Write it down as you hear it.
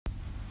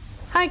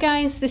Hi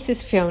guys, this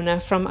is Fiona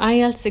from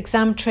IELTS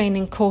Exam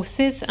Training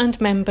Courses and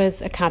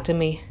Members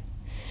Academy.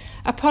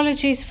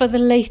 Apologies for the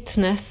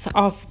lateness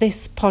of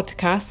this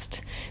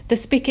podcast. The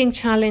speaking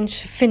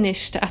challenge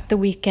finished at the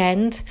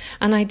weekend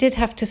and I did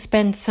have to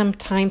spend some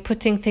time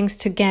putting things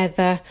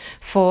together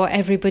for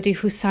everybody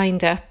who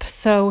signed up.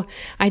 So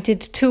I did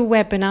 2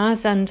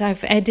 webinars and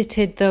I've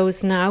edited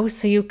those now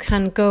so you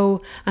can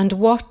go and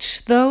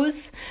watch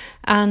those.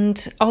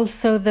 And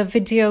also the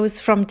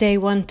videos from day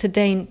 1 to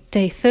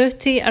day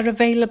 30 are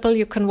available.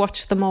 You can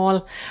watch them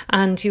all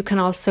and you can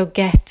also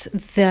get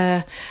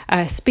the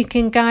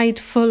speaking guide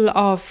full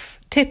of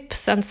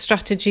tips and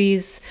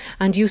strategies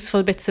and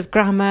useful bits of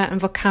grammar and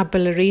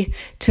vocabulary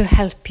to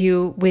help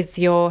you with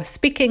your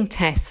speaking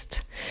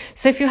test.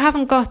 So if you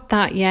haven't got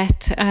that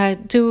yet,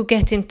 do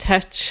get in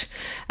touch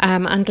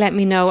and let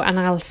me know and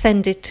I'll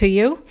send it to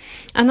you.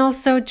 And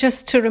also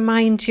just to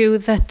remind you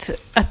that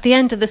at the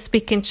end of the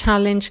speaking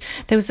challenge,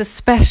 there was a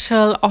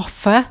special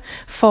offer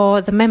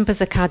for the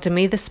Members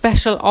Academy. The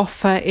special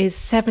offer is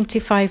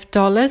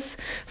 $75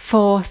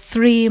 for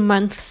 3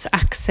 months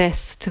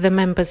access to the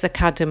Members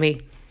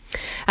Academy.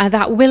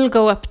 That will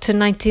go up to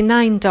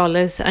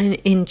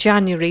 $99 in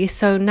January,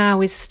 so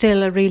now is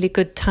still a really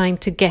good time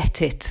to get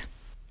it.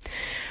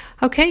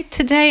 Okay,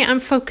 today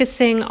I'm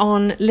focusing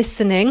on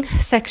listening,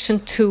 section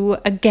 2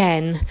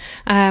 again,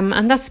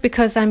 and that's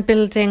because I'm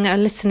building a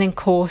listening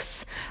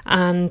course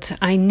and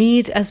I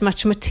need as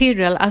much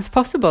material as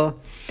possible.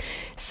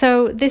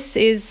 So this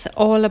is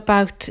all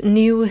about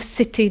new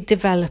city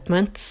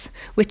developments,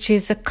 which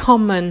is a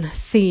common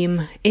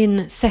theme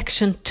in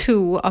section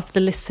 2 of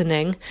the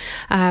listening.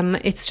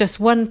 It's just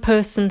one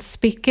person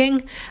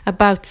speaking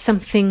about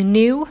something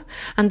new,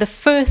 and the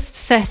first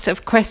set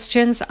of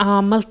questions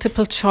are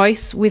multiple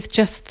choice with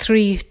just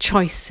 3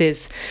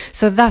 choices.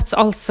 So that's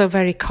also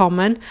very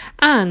common,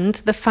 and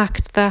the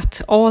fact that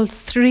all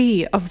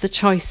 3 of the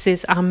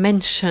choices are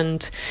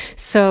mentioned.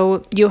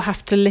 So you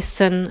have to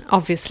listen,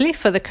 obviously,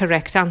 for the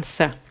correct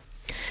answer.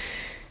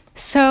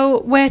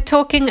 So we're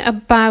talking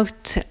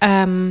about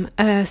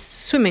a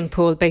swimming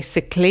pool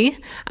basically,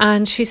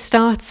 and she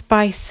starts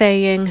by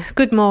saying,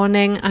 "Good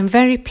morning, I'm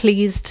very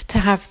pleased to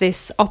have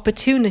this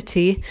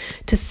opportunity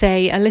to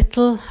say a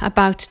little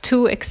about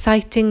 2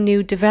 exciting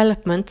new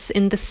developments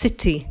in the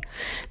city,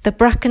 the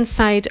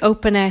Brackenside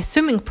open air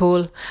swimming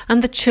pool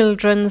and the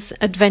children's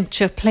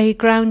adventure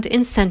playground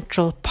in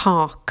Central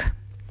Park."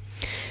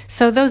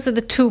 So those are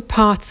the 2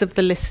 parts of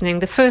the listening.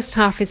 The first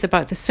half is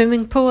about the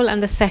swimming pool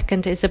and the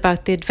second is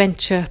about the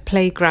adventure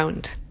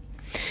playground.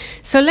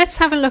 So let's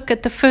have a look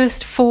at the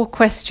first 4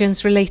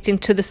 questions relating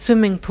to the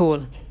swimming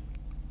pool.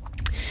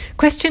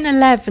 Question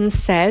 11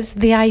 says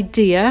the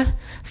idea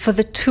for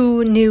the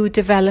 2 new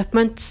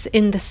developments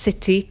in the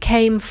city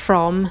came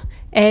from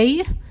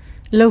A,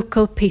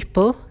 local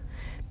people,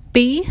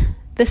 B,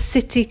 the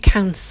city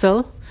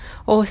council,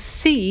 or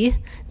C,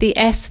 the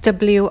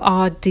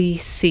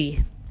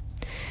SWRDC.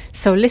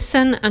 So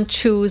listen and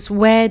choose,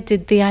 where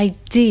did the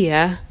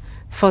idea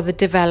for the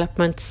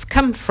developments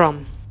come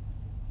from?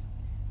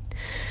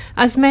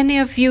 As many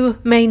of you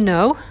may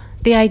know,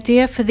 the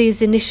idea for these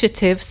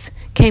initiatives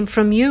came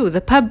from you,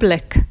 the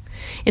public,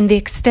 in the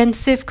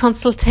extensive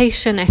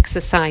consultation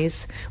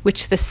exercise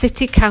which the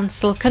City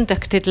Council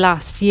conducted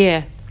last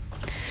year.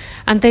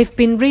 And they've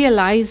been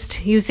realised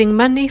using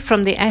money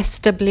from the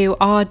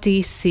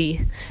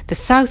SWRDC, the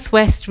South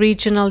West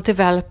Regional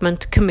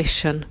Development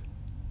Commission.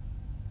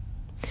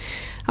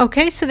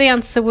 Okay, so the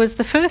answer was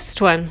the first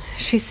one.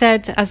 She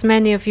said, as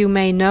many of you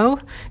may know,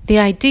 the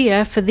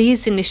idea for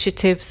these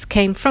initiatives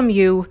came from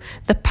you,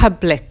 the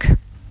public.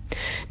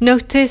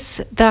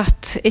 Notice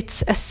that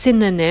it's a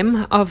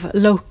synonym of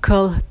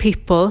local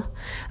people,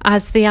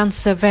 as the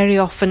answer very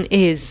often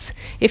is.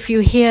 If you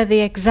hear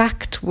the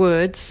exact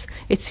words,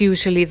 it's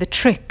usually the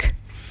trick.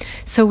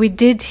 So we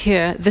did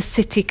hear the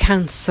City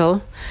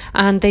Council,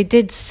 and they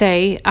did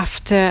say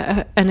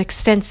after an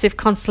extensive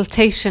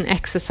consultation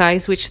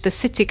exercise which the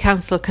City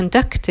Council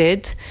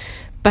conducted,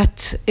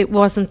 but it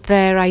wasn't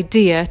their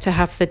idea to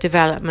have the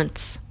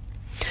developments.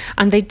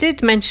 And they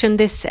did mention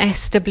this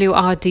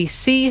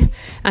SWRDC,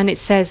 and it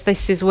says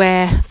this is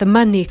where the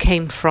money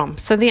came from.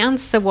 So the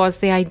answer was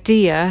the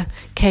idea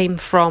came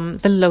from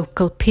the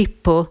local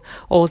people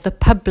or the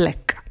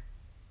public.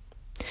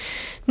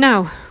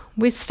 Now,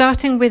 we're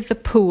starting with the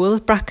pool,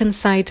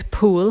 Brackenside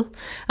pool,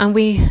 and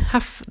we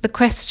have the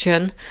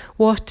question,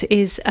 what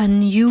is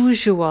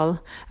unusual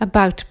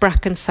about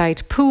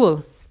Brackenside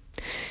pool?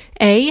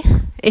 A,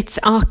 its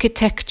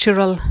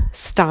architectural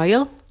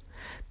style,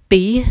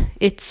 B,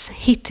 its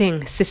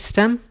heating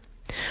system,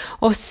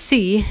 or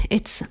C,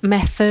 its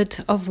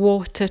method of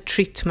water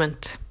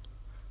treatment.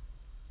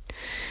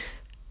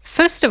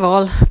 First of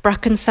all,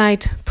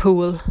 Brackenside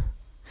pool.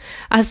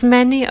 As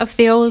many of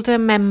the older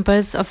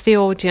members of the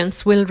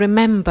audience will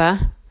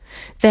remember,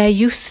 there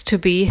used to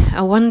be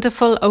a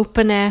wonderful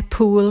open-air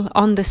pool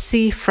on the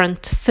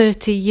seafront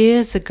 30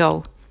 years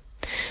ago,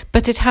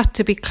 but it had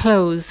to be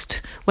closed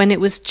when it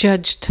was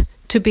judged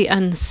to be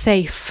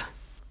unsafe.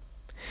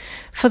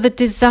 For the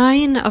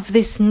design of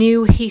this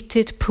new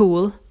heated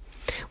pool,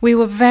 We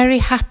were very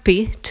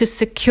happy to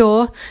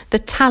secure the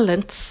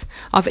talents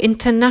of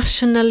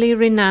internationally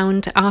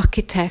renowned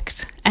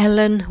architect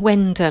Ellen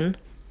Wendon,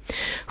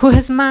 who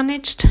has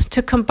managed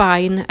to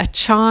combine a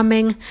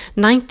charming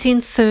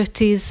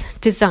 1930s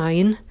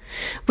design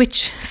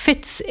which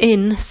fits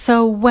in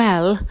so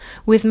well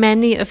with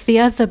many of the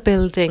other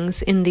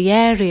buildings in the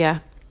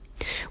area,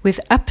 with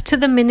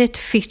up-to-the-minute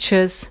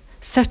features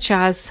such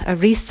as a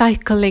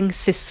recycling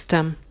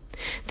system,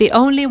 the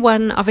only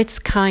one of its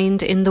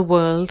kind in the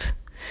world,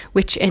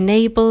 which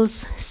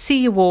enables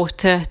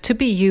seawater to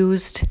be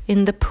used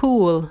in the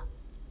pool.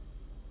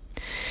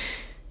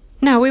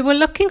 Now, we were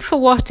looking for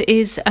what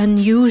is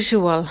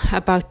unusual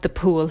about the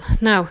pool.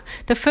 Now,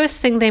 the first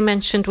thing they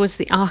mentioned was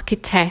the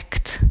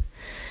architect,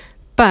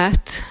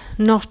 but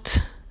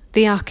not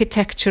the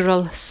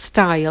architectural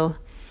style.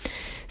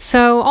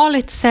 So all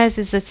it says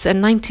is it's a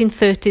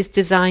 1930s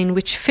design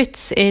which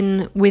fits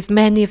in with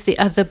many of the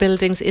other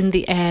buildings in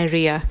the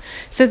area.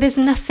 So there's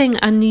nothing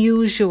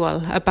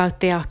unusual about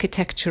the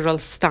architectural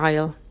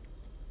style.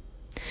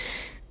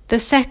 The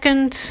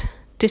second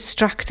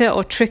distractor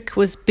or trick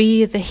was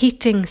B, the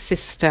heating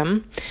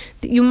system.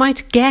 You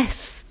might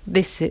guess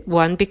this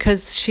one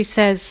because she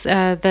says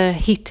the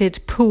heated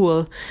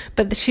pool,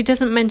 but she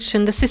doesn't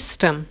mention the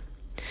system.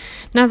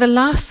 Now the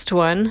last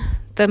one,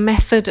 the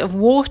method of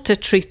water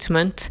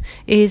treatment,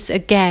 is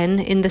again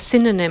in the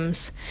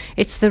synonyms.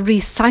 It's the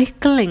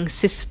recycling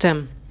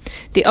system,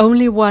 the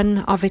only one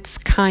of its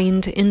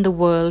kind in the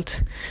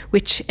world,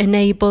 which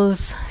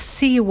enables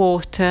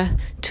seawater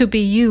to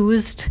be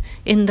used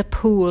in the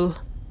pool.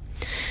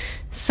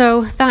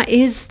 So that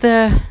is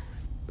the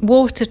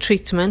water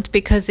treatment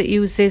because it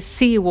uses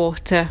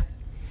seawater.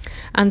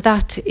 And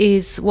that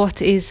is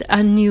what is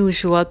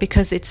unusual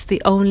because it's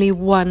the only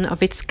one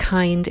of its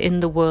kind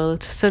in the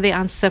world. So the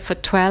answer for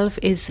 12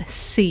 is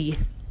C.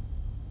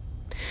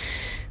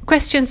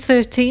 Question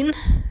 13.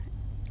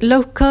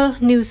 Local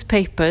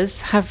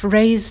newspapers have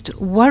raised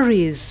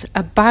worries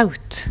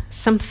about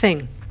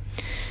something.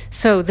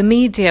 So the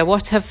media,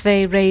 what have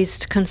they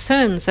raised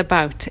concerns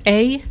about?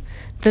 A,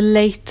 the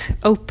late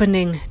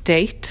opening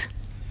date.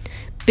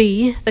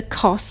 B, the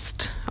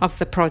cost of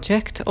the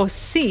project, or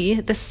C,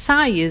 the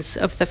size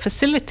of the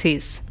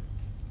facilities.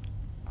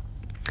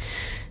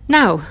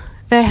 Now,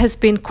 there has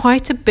been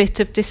quite a bit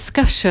of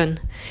discussion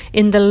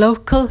in the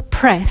local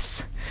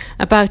press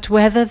about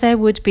whether there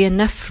would be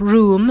enough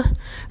room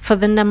for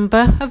the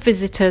number of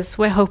visitors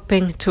we're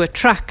hoping to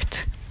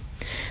attract.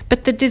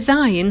 But the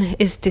design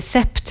is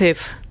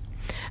deceptive,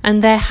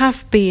 and there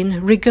have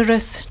been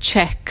rigorous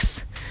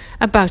checks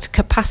about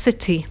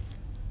capacity.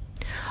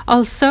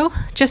 Also,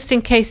 just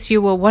in case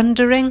you were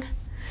wondering,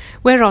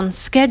 we're on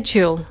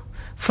schedule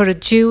for a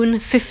June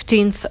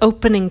 15th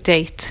opening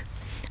date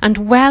and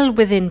well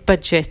within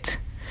budget,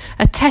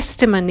 a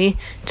testimony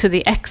to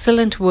the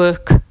excellent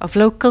work of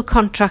local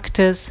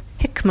contractors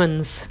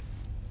Hickmans.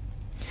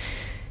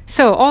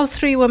 So all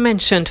three were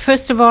mentioned.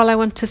 First of all, I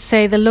want to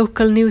say the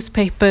local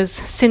newspaper's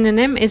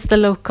synonym is the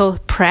local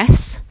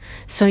press,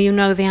 so you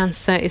know the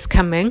answer is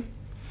coming.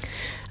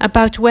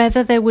 About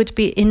whether there would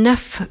be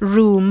enough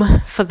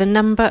room for the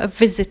number of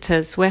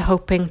visitors we're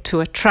hoping to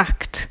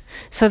attract.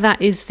 So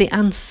that is the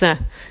answer.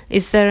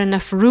 Is there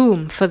enough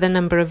room for the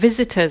number of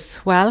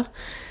visitors? Well,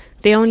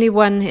 the only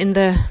one in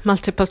the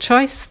multiple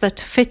choice that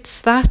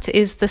fits that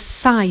is the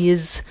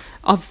size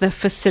of the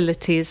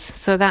facilities.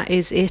 So that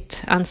is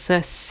it,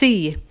 answer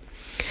C.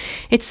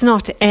 It's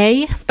not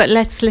A, but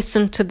let's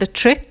listen to the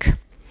trick.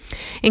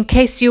 In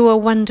case you were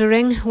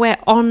wondering, we're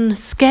on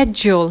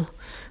schedule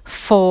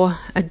for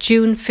a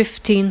June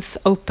 15th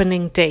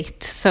opening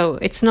date. So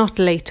it's not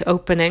late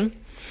opening.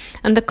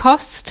 And the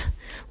cost?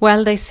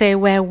 Well, they say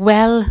we're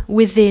well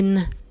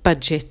within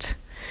budget.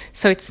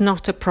 So it's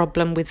not a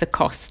problem with the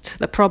cost.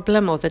 The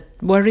problem or the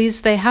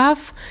worries they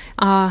have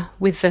are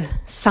with the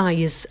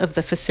size of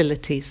the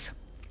facilities.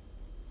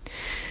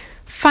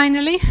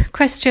 Finally,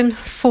 question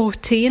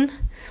 14.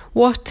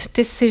 What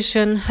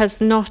decision has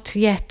not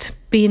yet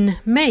been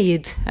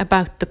made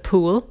about the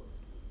pool?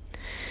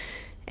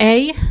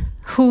 A,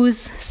 whose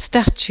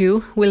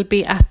statue will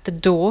be at the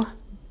door,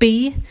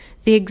 B,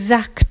 the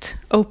exact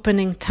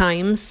opening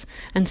times,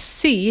 and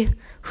C,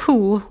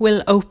 who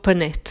will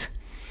open it.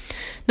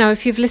 Now,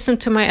 if you've listened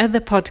to my other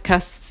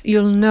podcasts,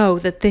 you'll know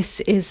that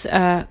this is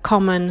a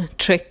common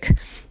trick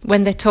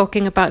when they're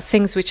talking about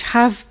things which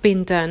have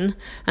been done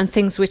and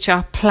things which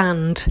are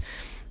planned,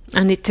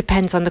 and it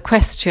depends on the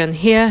question.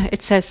 Here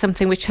it says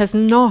something which has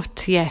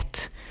not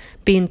yet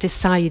been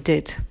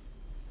decided.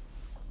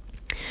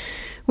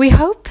 We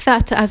hope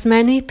that as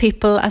many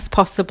people as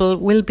possible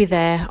will be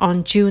there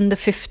on June the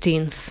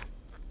 15th.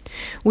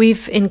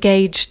 We've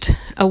engaged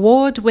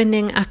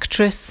award-winning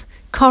actress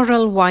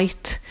Coral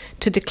White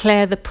to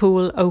declare the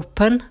pool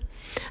open,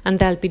 and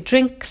there'll be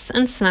drinks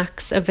and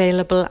snacks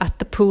available at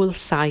the pool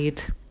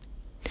side.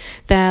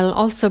 There'll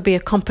also be a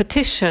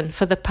competition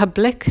for the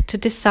public to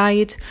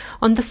decide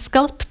on the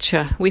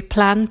sculpture we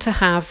plan to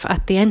have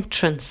at the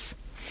entrance.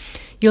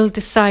 You'll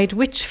decide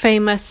which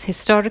famous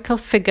historical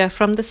figure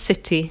from the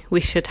city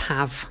we should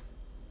have.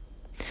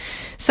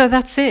 So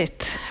that's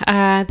it.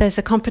 There's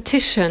a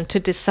competition to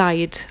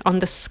decide on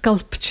the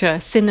sculpture,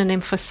 synonym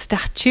for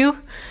statue.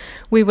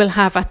 We will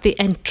have at the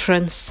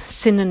entrance,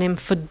 synonym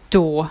for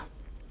door.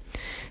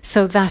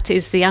 So that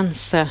is the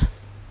answer.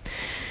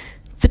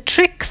 The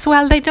tricks,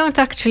 well, they don't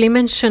actually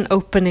mention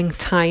opening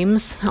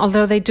times,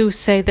 although they do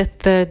say that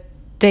the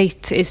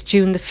date is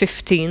June the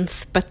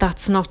 15th, but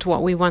that's not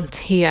what we want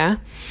here.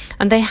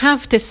 And they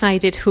have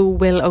decided who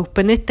will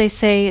open it. They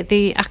say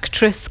the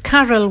actress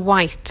Carol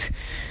White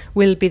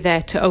will be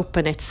there to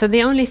open it. So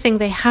the only thing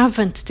they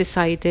haven't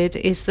decided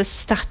is the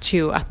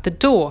statue at the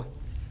door.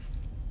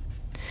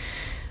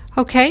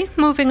 Okay,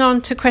 moving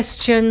on to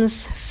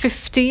questions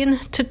 15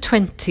 to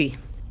 20.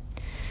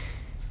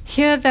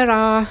 Here there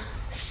are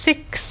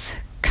 6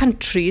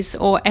 countries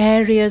or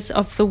areas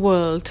of the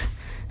world,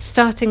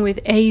 starting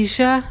with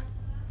Asia,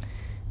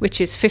 which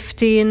is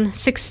 15,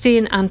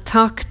 16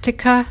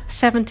 Antarctica,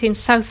 17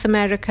 South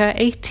America,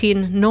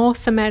 18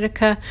 North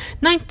America,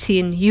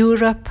 19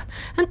 Europe,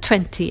 and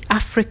 20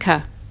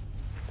 Africa.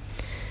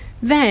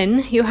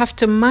 Then you have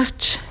to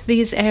match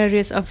these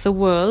areas of the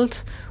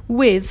world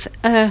with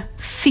a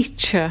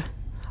feature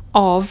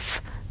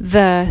of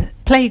the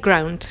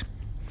playground.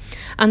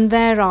 And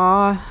there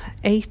are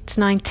 8,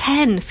 9,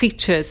 10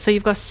 features. So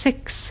you've got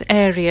 6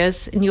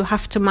 areas and you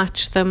have to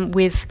match them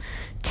with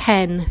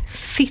 10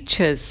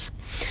 features.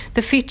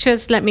 The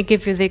features, let me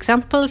give you the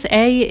examples.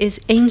 A is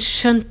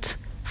ancient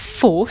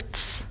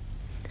forts.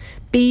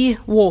 B,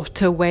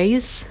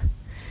 waterways.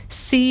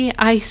 C,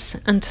 ice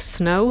and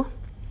snow.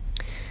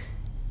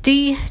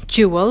 D,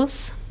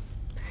 jewels.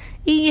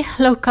 E,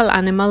 local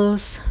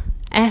animals.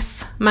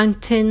 F,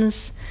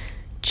 mountains.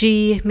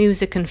 G,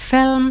 music and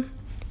film.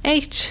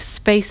 H,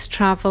 space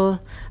travel.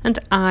 And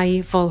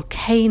I,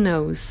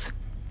 volcanoes.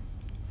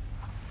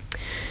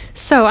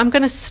 So I'm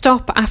going to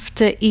stop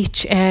after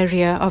each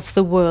area of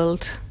the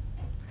world.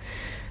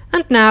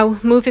 And now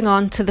moving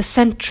on to the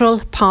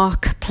Central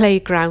Park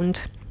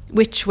Playground,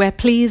 which we're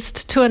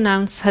pleased to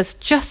announce has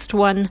just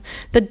won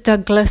the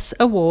Douglas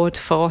Award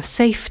for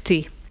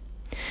Safety.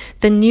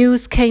 The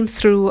news came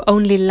through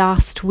only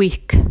last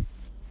week.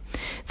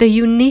 The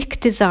unique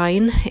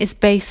design is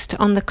based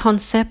on the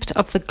concept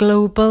of the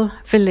global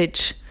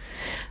village,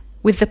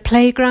 with the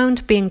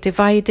playground being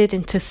divided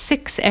into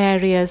 6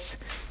 areas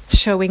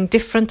showing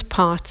different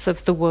parts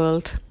of the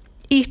world,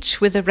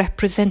 each with a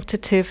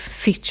representative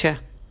feature.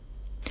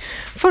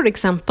 For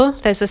example,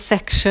 there's a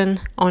section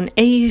on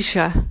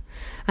Asia,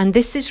 and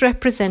this is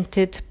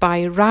represented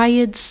by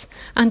rides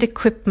and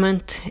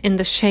equipment in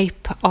the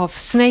shape of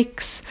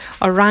snakes,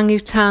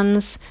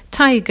 orangutans,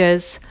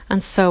 tigers,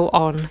 and so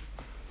on.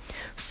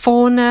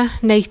 Fauna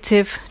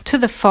native to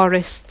the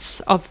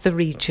forests of the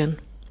region.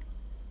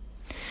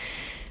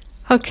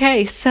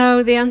 Okay,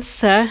 so the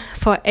answer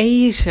for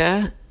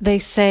Asia, they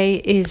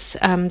say, is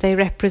they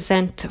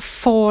represent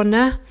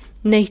fauna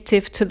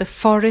native to the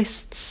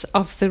forests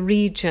of the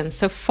region.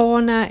 So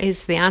fauna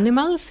is the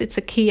animals. It's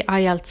a key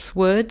IELTS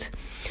word.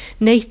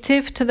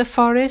 Native to the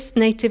forest.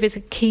 Native is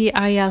a key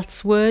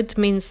IELTS word,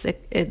 means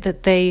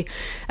that they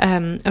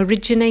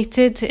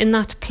originated in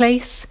that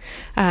place.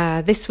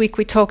 This week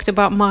we talked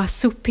about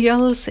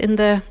marsupials in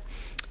the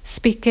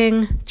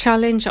speaking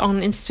challenge on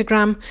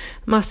Instagram,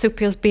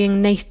 marsupials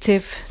being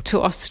native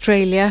to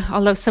Australia,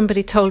 although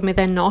somebody told me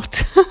they're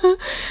not.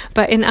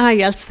 But in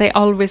IELTS they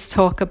always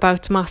talk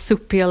about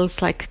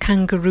marsupials like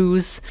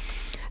kangaroos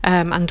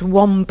and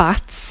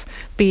wombats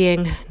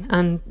being,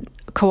 and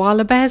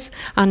koala bears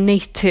are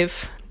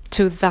native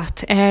to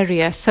that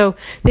area. So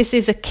this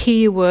is a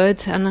key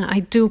word, and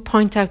I do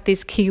point out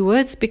these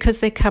keywords because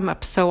they come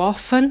up so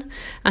often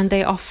and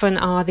they often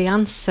are the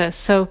answer.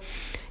 So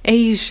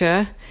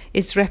Asia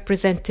is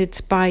represented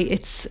by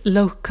its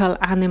local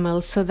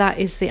animals, so that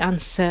is the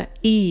answer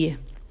E.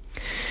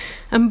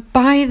 And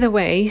by the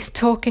way,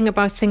 talking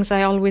about things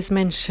I always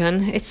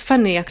mention, it's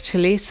funny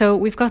actually. So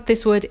we've got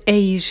this word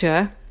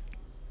Asia,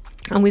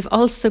 and we've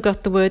also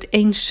got the word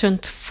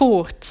ancient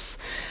forts.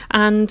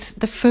 And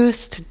the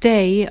first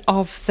day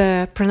of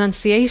the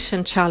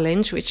pronunciation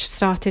challenge, which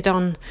started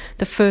on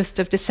the 1st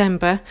of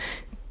December,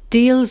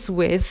 deals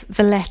with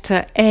the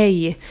letter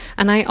A,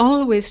 and I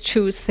always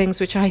choose things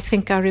which I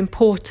think are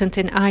important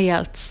in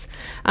IELTS.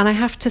 And I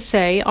have to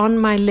say, on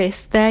my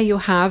list there you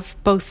have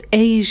both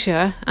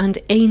Asia and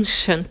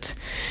ancient,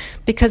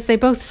 because they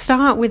both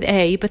start with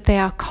A, but they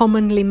are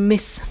commonly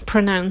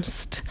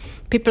mispronounced.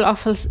 People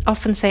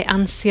often say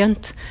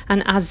ancient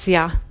and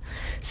Asia,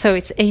 so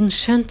it's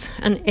ancient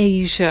and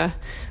Asia.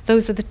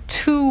 Those are the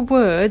 2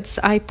 words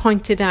I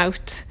pointed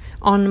out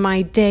on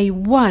my day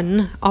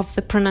 1 of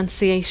the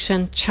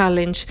pronunciation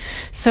challenge.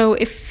 So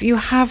if you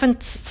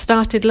haven't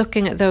started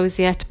looking at those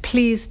yet,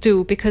 please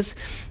do, because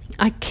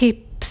I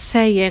keep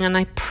saying, and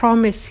I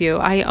promise you,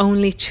 I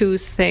only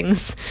choose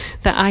things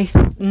that I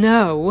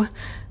know,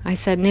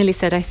 nearly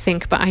said I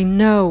think, but I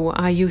know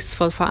are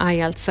useful for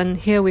IELTS. And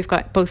here we've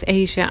got both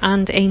Asia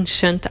and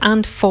ancient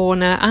and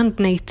fauna and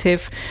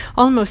native,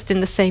 almost in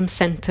the same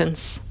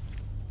sentence.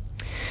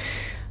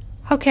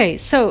 Okay,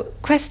 so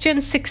question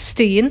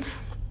 16.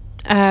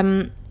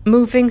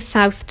 moving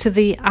south to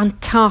the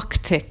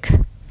Antarctic.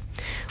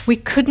 We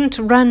couldn't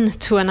run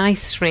to an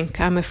ice rink,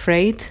 I'm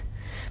afraid,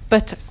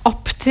 but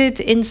opted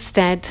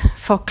instead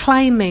for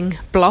climbing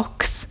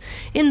blocks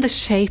in the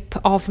shape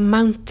of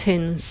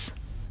mountains.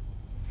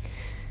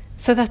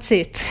 So that's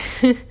it.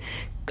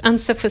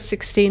 Answer for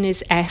 16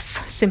 is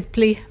F,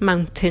 simply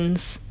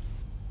mountains.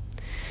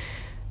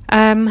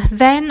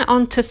 Then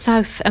on to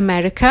South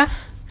America,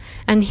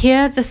 and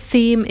here the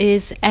theme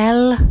is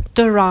El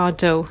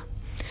Dorado.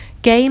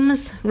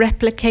 Games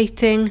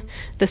replicating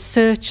the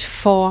search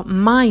for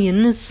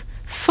mines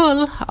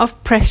full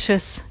of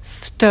precious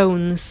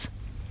stones.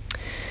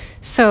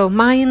 So,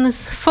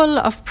 mines full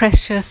of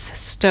precious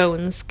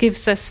stones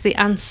gives us the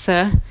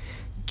answer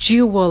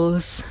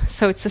jewels.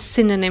 So it's a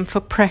synonym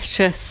for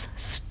precious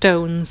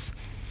stones.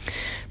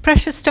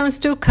 Precious stones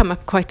do come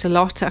up quite a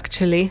lot,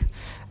 actually.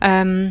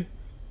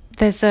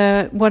 There's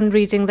one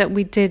reading that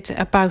we did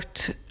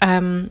about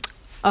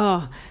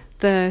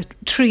the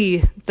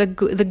tree,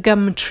 the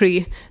gum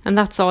tree, and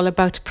that's all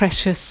about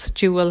precious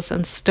jewels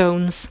and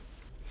stones.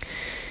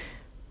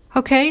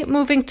 Okay,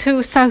 moving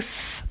to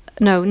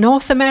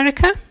North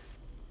America.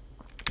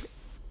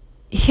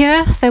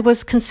 Here there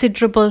was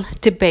considerable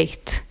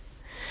debate.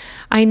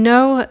 I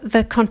know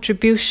the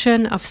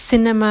contribution of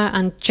cinema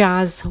and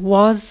jazz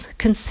was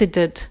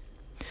considered,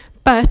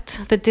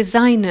 but the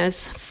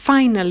designers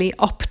finally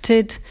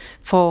opted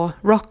for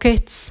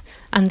rockets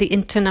and the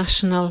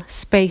International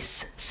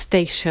Space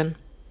Station.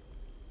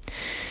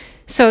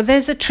 So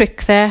there's a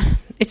trick there.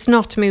 It's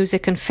not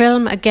music and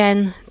film.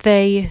 Again,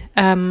 they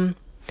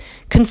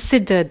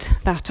considered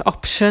that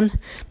option,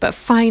 but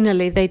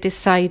finally they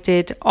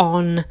decided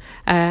on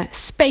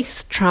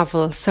space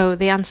travel. So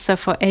the answer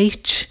for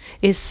H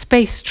is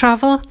space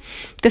travel,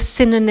 the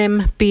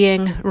synonym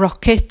being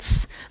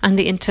rockets and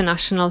the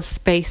International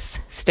Space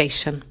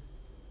Station.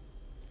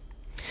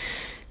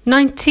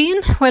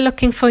 19, we're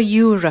looking for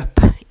Europe.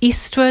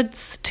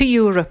 Eastwards to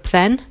Europe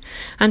then,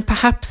 and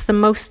perhaps the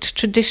most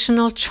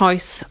traditional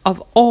choice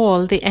of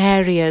all the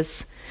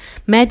areas,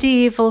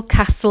 medieval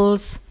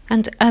castles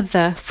and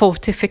other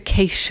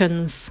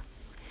fortifications.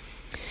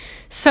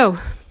 So,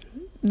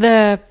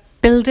 the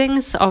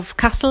buildings of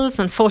castles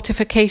and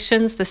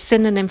fortifications, the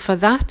synonym for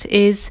that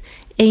is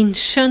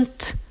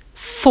ancient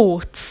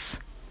forts.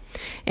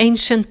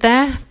 Ancient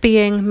there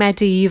being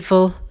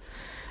medieval,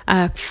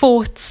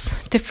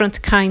 forts,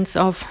 different kinds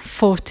of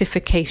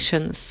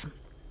fortifications.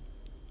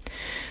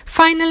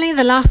 Finally,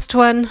 the last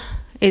one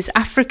is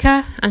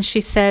Africa, and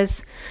she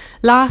says,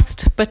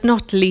 last but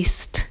not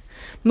least,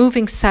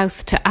 moving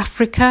south to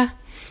Africa,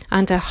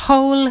 and a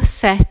whole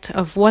set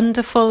of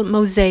wonderful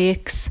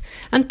mosaics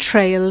and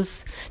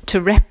trails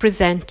to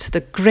represent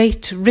the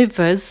great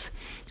rivers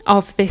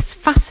of this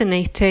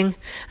fascinating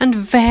and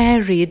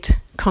varied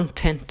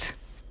continent.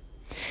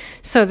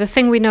 So the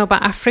thing we know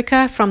about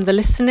Africa from the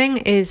listening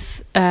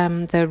is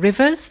the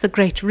rivers, the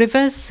great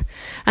rivers,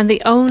 and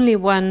the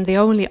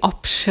only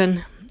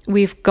option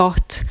we've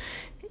got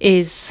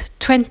is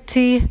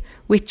 20,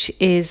 which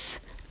is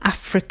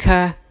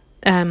Africa,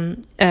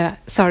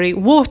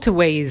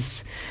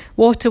 waterways.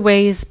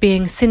 Waterways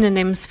being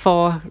synonyms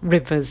for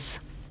rivers.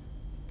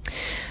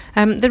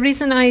 The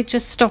reason I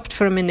just stopped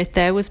for a minute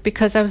there was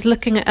because I was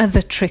looking at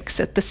other tricks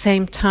at the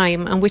same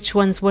time and which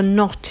ones were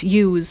not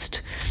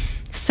used.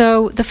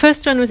 So the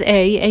first one was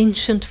A,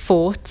 ancient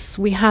forts.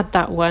 We had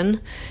that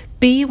one.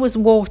 B was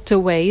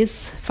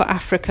waterways for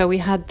Africa. We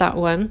had that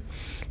one.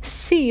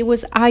 C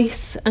was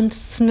ice and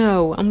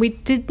snow, and we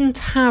didn't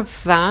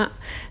have that.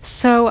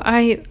 So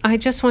I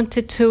just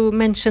wanted to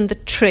mention the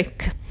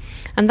trick,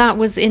 and that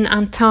was in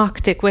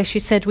Antarctic, where she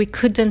said we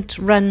couldn't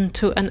run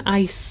to an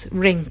ice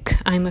rink,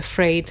 I'm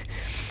afraid.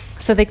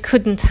 So they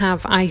couldn't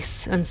have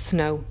ice and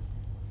snow.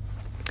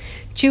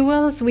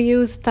 Jewels, we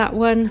used that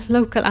one.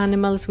 Local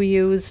animals we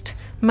used.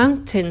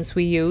 Mountains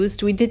we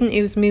used. We didn't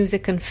use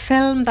music and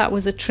film. That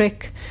was a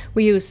trick.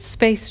 We used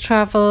space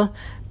travel,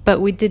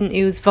 but we didn't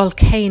use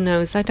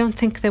volcanoes. I don't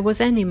think there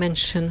was any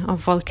mention of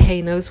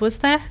volcanoes, was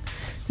there?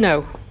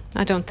 No,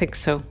 I don't think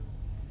so.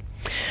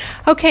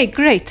 Okay,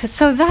 great.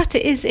 So that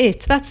is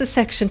it. That's a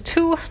section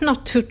 2,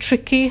 not too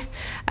tricky.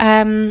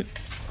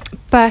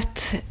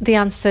 But the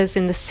answer's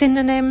in the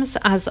synonyms,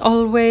 as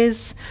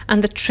always,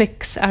 and the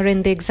tricks are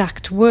in the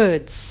exact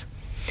words.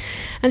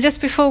 And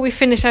just before we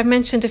finish, I've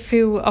mentioned a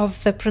few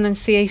of the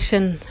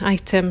pronunciation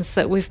items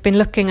that we've been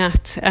looking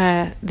at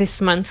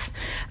this month.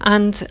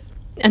 And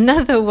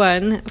another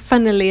one,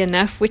 funnily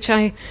enough, which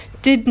I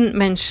didn't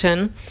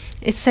mention,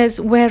 it says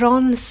we're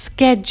on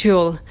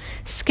schedule.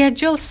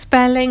 Schedule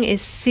spelling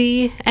is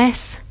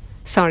S-C-H,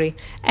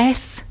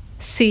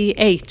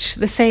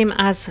 the same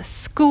as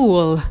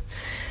school.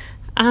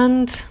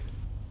 And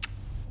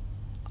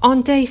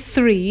on day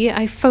 3,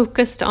 I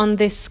focused on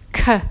this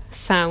K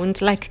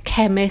sound, like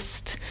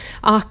chemist,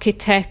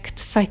 architect,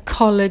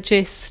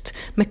 psychologist,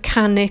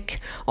 mechanic.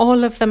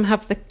 All of them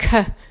have the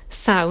K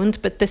sound,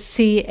 but the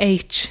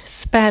CH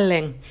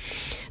spelling.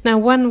 Now,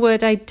 one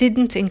word I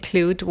didn't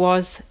include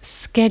was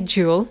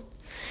schedule,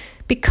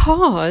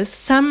 because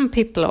some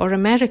people, or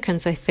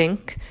Americans I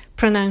think,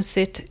 pronounce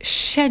it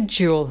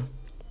schedule.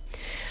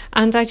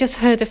 And I just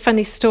heard a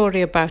funny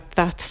story about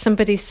that.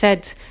 Somebody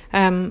said,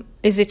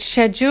 is it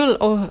schedule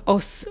or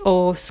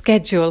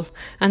schedule?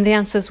 And the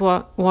answer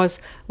was,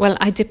 well,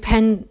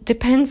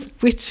 depends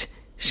which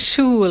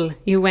shul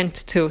you went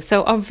to.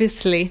 So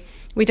obviously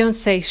we don't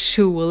say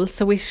shul,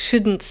 so we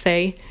shouldn't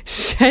say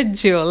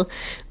schedule.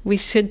 We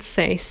should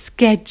say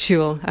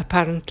schedule,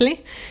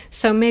 apparently.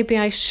 So maybe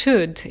I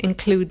should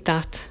include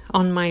that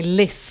on my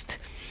list.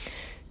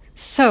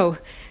 So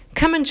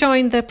come and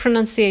join the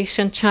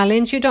pronunciation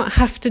challenge. You don't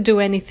have to do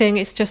anything.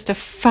 It's just a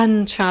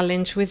fun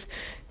challenge with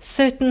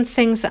certain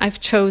things that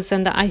I've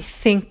chosen that I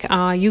think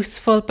are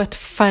useful but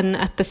fun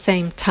at the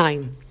same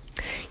time.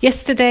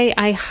 Yesterday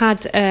I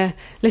had a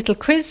little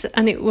quiz,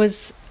 and it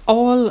was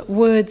all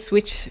words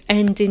which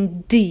end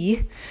in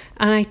D,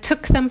 and I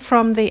took them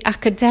from the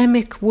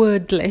academic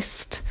word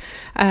list.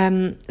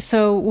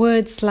 So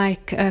words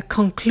like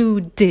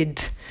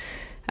concluded,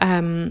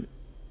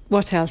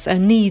 what else?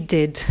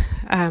 Needed,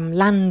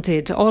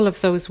 landed, all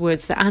of those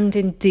words that end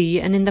in D,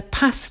 and in the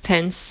past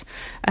tense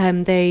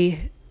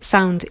they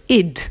sound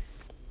id.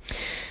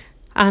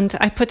 And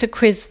I put a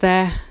quiz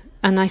there,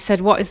 and I said,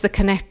 what is the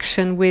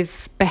connection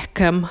with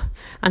Beckham?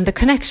 And the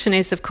connection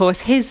is, of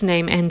course, his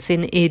name ends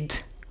in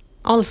id.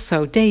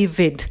 Also,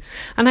 David.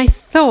 And I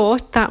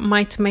thought that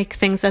might make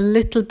things a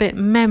little bit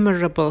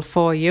memorable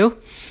for you,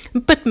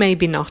 but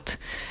maybe not.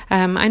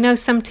 I know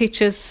some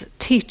teachers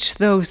teach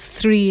those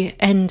three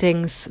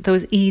endings,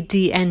 those ed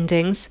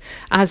endings,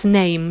 as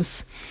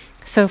names.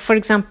 So, for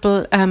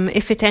example,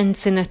 if it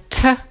ends in a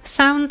t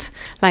sound,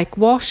 like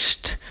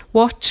washed,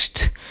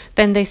 watched,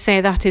 then they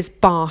say that is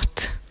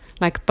Bart,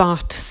 like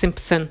Bart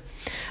Simpson.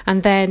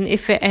 And then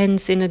if it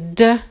ends in a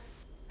d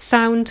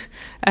sound,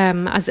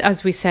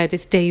 as we said,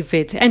 it's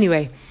David.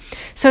 Anyway,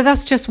 so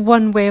that's just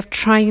one way of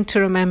trying to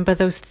remember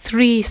those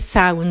three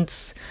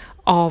sounds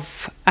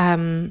of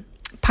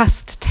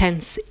past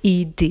tense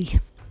ed.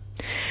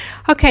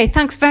 Okay,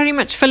 thanks very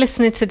much for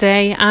listening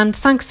today, and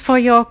thanks for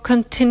your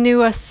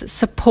continuous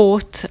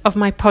support of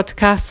my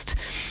podcast.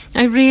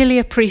 I really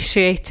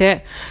appreciate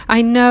it.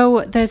 I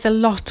know there's a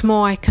lot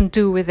more I can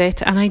do with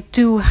it, and I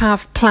do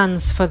have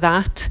plans for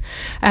that.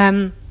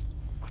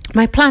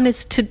 My plan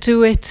is to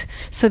do it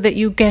so that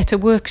you get a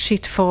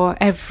worksheet for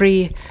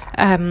every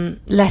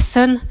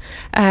lesson,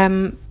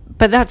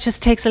 but that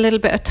just takes a little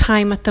bit of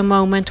time at the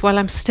moment while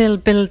I'm still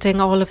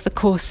building all of the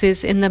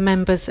courses in the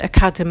Members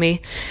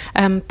Academy.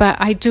 But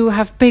I do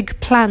have big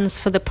plans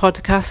for the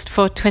podcast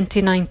for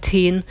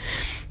 2019,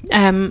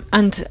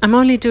 and I'm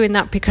only doing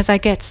that because I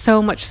get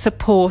so much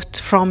support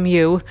from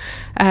you,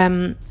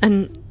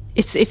 and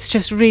it's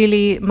just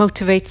really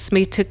motivates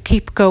me to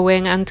keep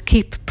going and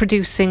keep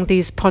producing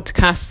these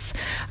podcasts.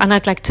 And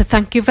I'd like to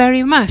thank you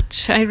very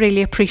much. I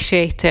really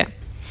appreciate it.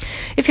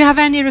 If you have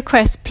any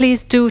requests,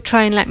 please do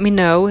try and let me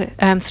know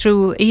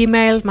through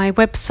email, my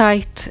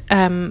website,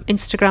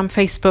 Instagram,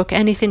 Facebook,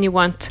 anything you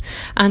want.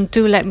 And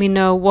do let me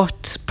know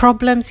what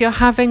problems you're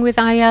having with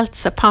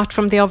IELTS, apart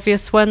from the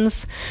obvious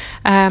ones.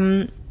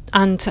 And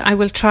I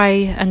will try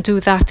and do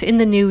that in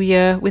the new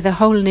year with a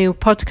whole new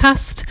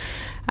podcast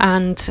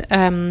and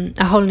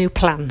a whole new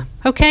plan.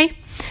 Okay?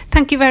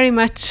 Thank you very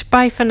much.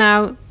 Bye for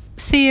now.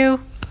 See you.